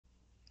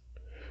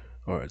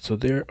Alright, so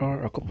there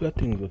are a couple of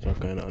things that are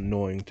kind of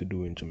annoying to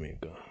do in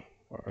Jamaica,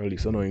 or at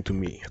least annoying to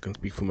me. I can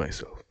speak for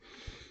myself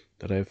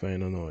that I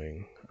find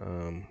annoying.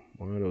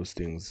 One of those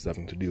things is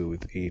having to deal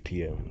with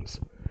ATMs,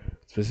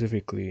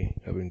 specifically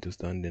having to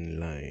stand in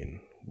line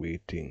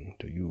waiting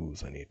to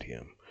use an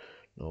ATM.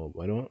 No,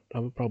 I don't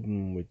have a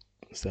problem with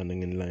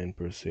standing in line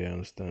per se. I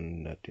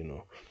understand that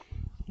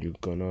you're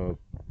gonna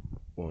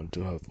want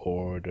to have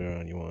order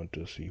and you want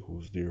to see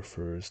who's there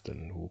first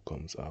and who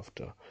comes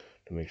after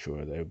to make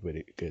sure that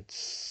everybody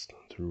gets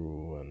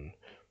through and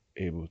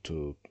able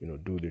to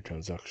do the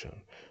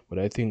transaction. But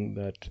I think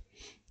that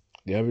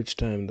the average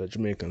time that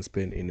Jamaicans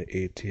spend in the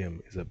ATM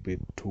is a bit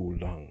too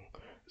long,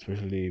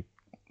 especially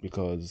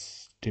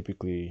because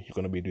typically you're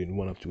going to be doing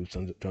one of two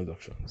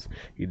transactions.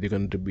 Either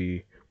going to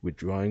be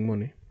withdrawing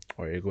money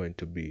or you're going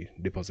to be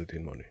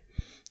depositing money.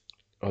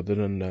 Other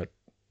than that,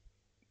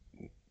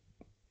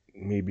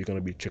 maybe you're going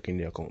to be checking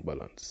the account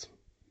balance.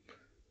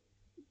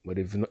 But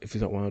if it's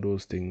not one of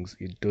those things,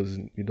 you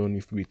don't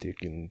need to be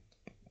taking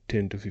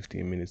 10 to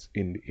 15 minutes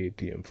in the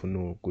ATM for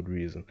no good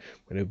reason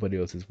when everybody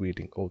else is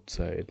waiting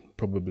outside,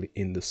 probably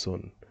in the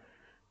sun.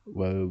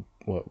 Well,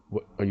 what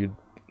are you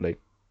like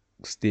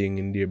staying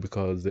in there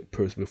because the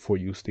person before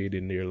you stayed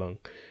in there long?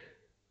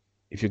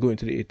 If you go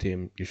into the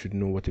ATM, you should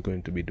know what you're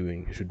going to be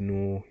doing. You should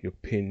know your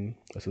PIN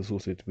that's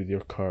associated with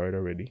your card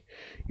already.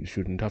 You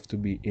shouldn't have to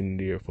be in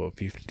there for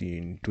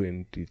 15,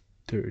 20,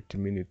 30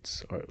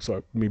 minutes, or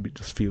sorry, maybe it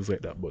just feels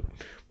like that, but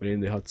when in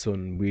the hot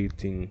sun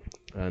waiting,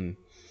 and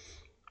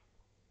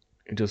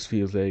it just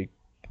feels like,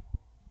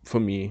 for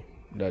me,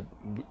 that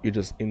you're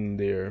just in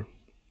there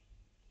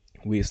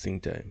wasting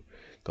time,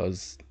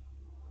 because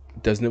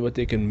it has never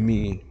taken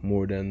me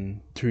more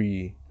than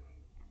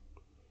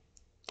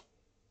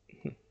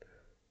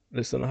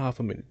less than a half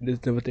a minute.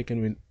 It's never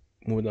taken me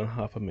more than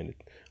half a minute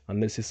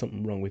unless there's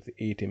something wrong with the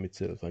ATM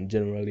itself. And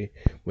generally,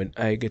 when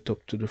I get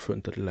up to the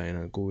front of the line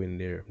and go in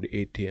there, the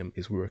ATM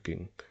is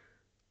working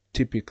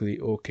typically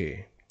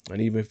okay.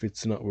 And even if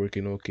it's not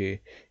working okay,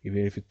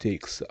 even if it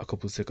takes a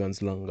couple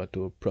seconds longer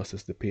to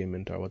process the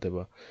payment or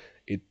whatever,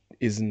 it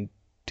isn't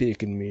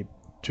taking me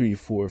 3,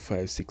 4,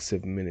 5, 6,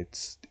 7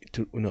 minutes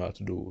to in order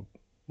to do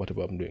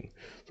whatever I'm doing.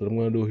 So what I'm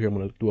gonna do here, I'm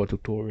gonna do a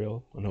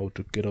tutorial on how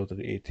to get out of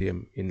the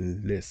ATM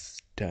in less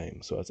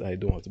time, so as I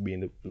don't have to be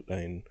in the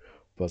line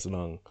for as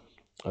long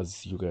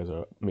as you guys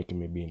are making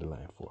me be in the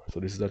line for. So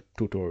this is a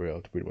tutorial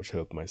to pretty much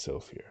help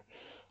myself here.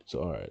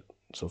 So alright,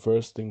 so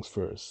first things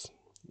first,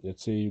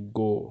 let's say you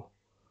go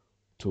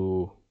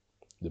to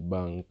the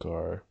bank,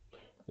 or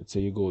let's say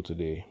you go to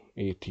the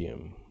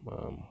ATM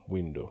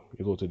window.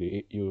 You go to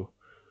you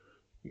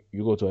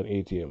go to an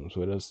ATM,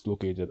 so that's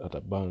located at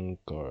a bank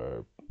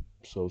or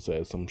so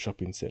say some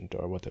shopping center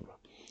or whatever.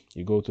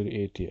 You go to the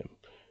ATM.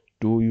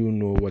 Do you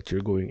know what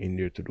you're going in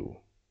there to do?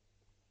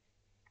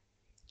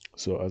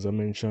 So as I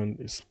mentioned,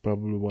 it's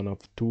probably one of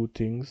two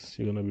things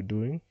you're gonna be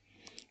doing.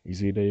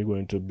 Is either you're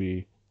going to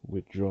be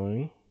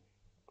withdrawing,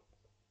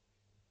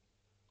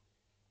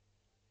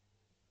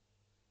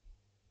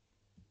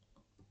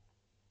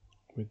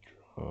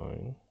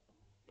 withdrawing,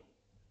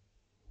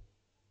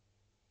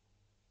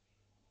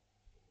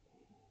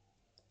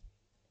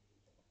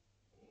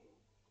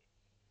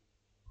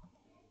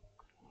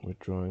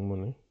 withdrawing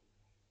money,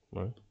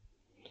 right?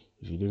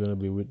 It's either gonna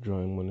be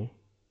withdrawing money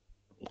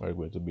or you're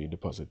going to be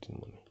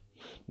depositing money.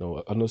 Now,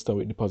 I understand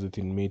with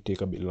depositing may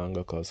take a bit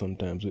longer because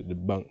sometimes with the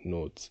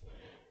banknotes,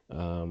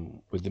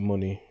 with the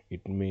money,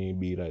 it may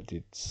be that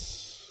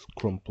it's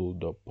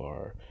crumpled up,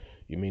 or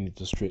you may need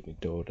to straighten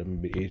it out, and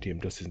maybe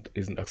ATM just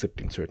isn't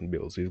accepting certain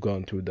bills. We've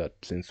gone through that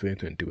since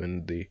 2020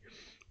 when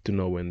to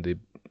know when the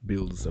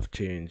bills have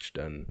changed,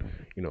 and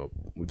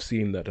we've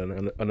seen that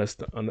and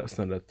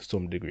understand that to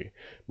some degree.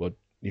 But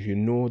if you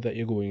know that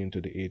you're going into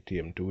the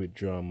ATM to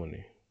withdraw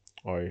money,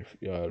 or if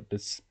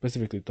let's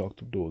specifically talk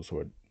to those who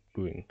are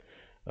doing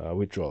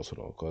withdrawals,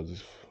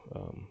 because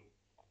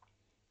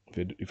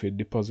if you're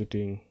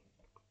depositing,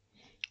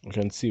 I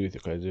can see with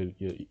you guys,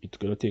 it's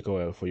gonna take a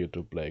while for you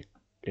to like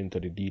enter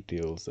the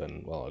details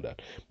and all of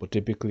that. But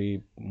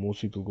typically,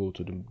 most people go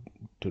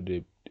to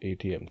the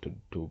ATM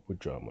to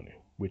withdraw money.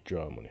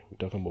 Withdraw money. We're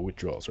talking about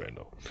withdrawals right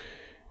now.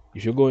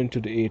 If you go into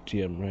the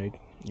ATM, right,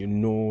 you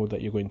know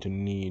that you're going to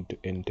need to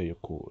enter your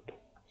code.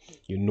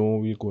 You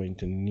know you're going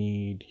to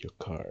need your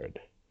card.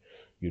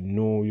 You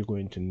know you're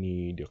going to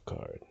need your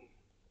card.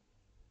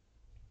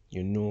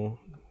 You know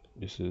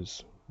this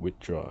is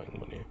withdrawing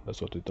money.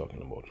 That's what we're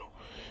talking about now.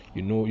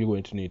 You know you're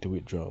going to need to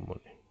withdraw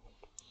money.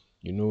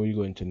 You know you're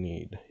going to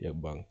need your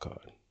bank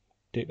card.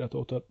 Take that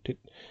out. All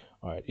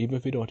right. Even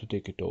if you don't want to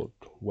take it out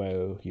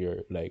while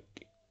you're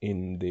like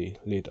in the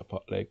later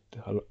part, like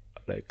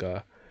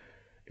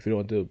if you don't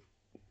want to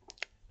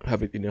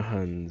have it in your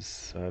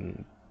hands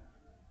and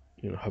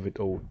have it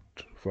out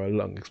for a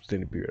long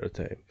extended period of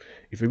time.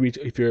 If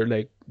you're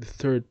like the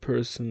third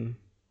person,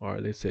 or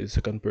let's say the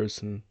second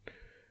person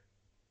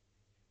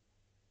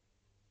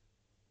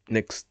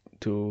next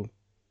to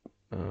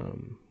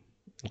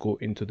go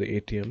into the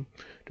ATM,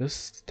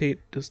 just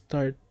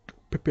start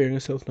preparing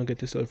yourself now,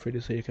 get yourself ready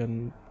so you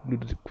can do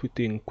the quick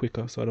thing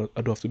quicker. So I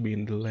don't have to be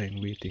in the line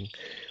waiting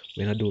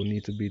when I don't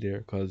need to be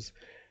there. Cause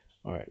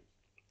all right,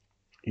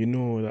 you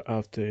know that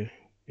after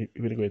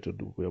you're going to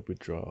do your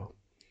withdrawal,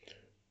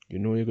 you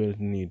know you're going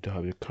to need to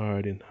have your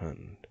card in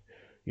hand.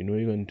 You know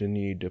you're going to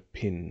need a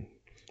pin.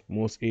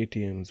 Most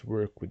ATMs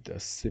work with a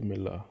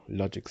similar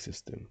logic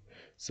system.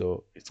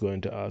 So it's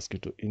going to ask you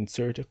to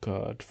insert a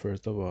card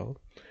first of all.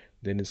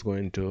 Then it's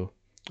going to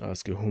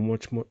ask you how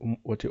much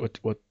what you're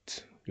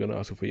gonna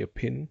ask you for your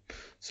pin.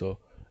 So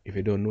if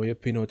you don't know your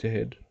pin out your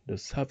head,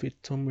 just have it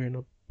somewhere.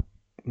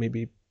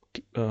 Maybe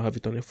have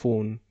it on your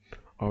phone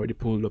already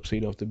pulled up, so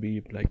you don't have to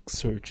be like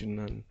searching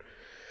and.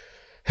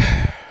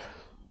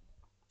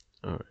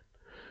 All right.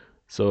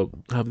 So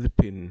have the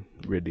pin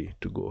ready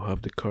to go.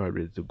 Have the card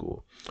ready to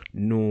go.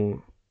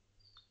 No,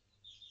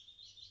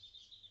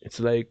 it's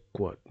like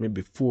what,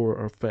 maybe 4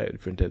 or 5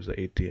 different types of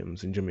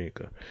ATMs in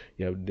Jamaica.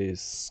 You have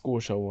this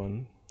Scotia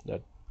one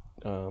that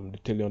they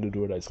tell you on the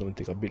door that it's going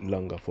to take a bit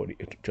longer for the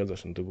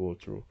transaction to go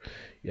through.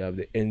 You have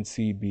the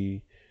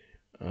NCB.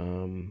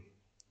 Um,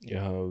 you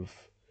have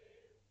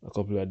a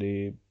couple of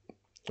the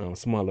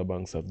smaller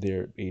banks have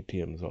their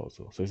ATMs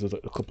also. So it's just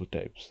a couple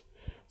types.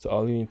 So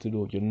all you need to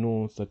do, you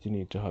know that you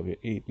need to have you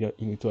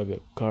need to have your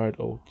card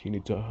out. You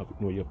need to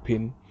know your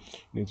PIN.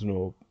 You need to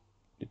know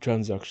the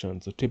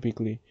transaction. So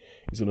typically,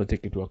 it's gonna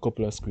take you to a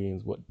couple of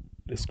screens, but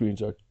the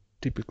screens are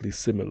typically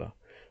similar.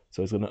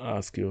 So it's gonna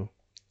ask you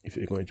if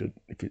you're going to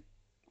if you're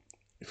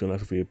gonna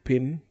ask for your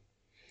PIN.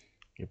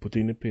 You put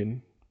in the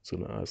PIN. It's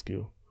gonna ask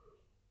you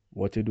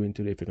what you're doing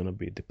today. If you're gonna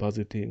be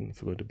depositing,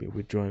 if you're going to be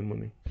withdrawing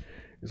money,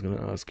 it's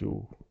gonna ask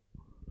you.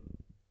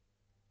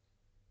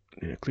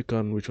 Yeah, click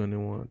on which one you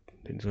want.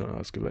 Then it's gonna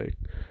ask you like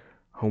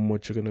how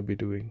much you're gonna be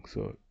doing.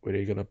 So whether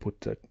you're gonna put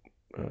that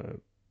uh,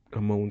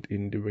 amount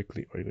in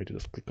directly, or you're going to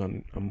just click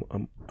on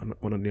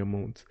one of the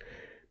amounts.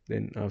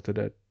 Then after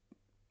that,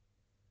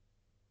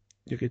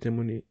 you get your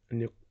money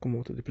and you come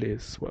out of the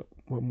place. What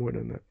more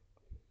than that?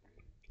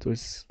 So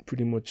it's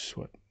pretty much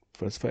what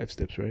first 5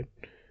 steps, right?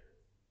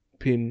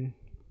 Pin.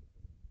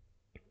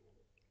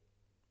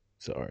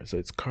 So alright, so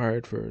it's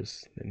card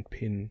first, then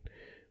pin,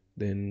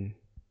 then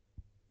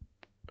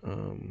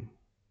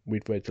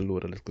wait for it to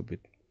load a little bit.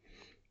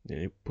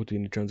 Then you put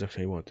in the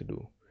transaction you want to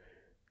do.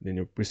 Then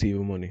you receive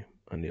your money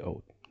and you're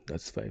out.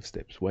 That's 5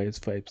 steps. Why is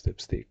 5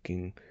 steps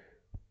taking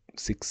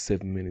 6,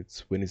 7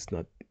 minutes when it's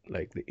not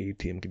like the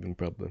ATM giving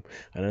problem?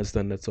 I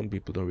understand that some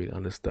people don't really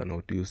understand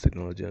how to use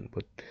technology,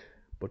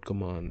 but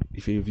come on,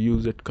 if you've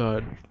used that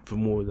card for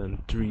more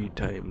than 3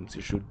 times,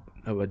 you should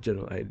have a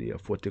general idea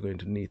of what you're going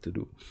to need to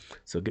do.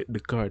 So get the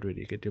card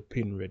ready, get your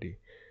pin ready,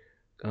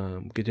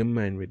 get your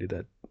mind ready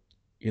that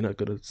you're not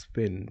gonna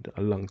spend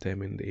a long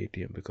time in the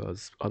ATM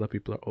because other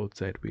people are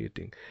outside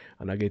waiting.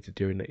 And I get it,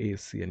 you're in the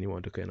AC and you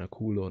want to kind of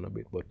cool down a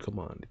bit, but come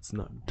on, it's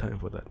not time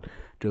for that.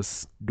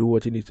 Just do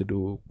what you need to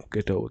do,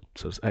 get out,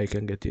 so I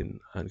can get in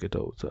and get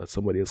out, so that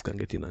somebody else can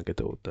get in and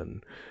get out.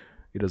 And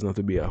it doesn't have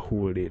to be a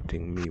whole day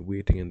thing, me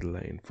waiting in the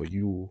line for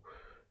you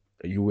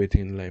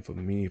waiting in line for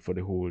me for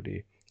the whole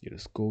day. You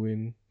just go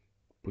in,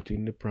 put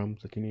in the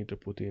prompts that you need to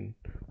put in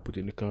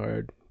the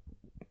card,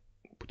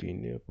 put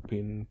in your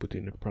pin, put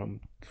in the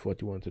prompt for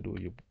what you want to do.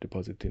 You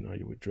depositing or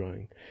you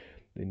withdrawing,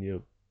 then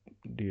you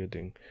do your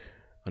thing.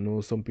 I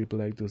know some people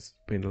like to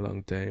spend a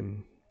long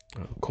time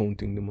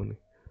counting the money,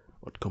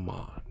 but come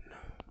on,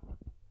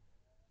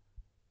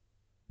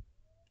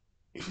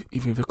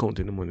 even if you're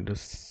counting the money,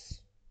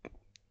 just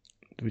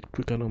do it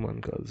quicker now,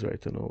 man. Cause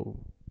right now,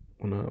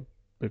 wanna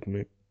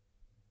make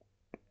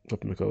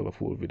a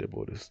whole video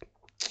about this.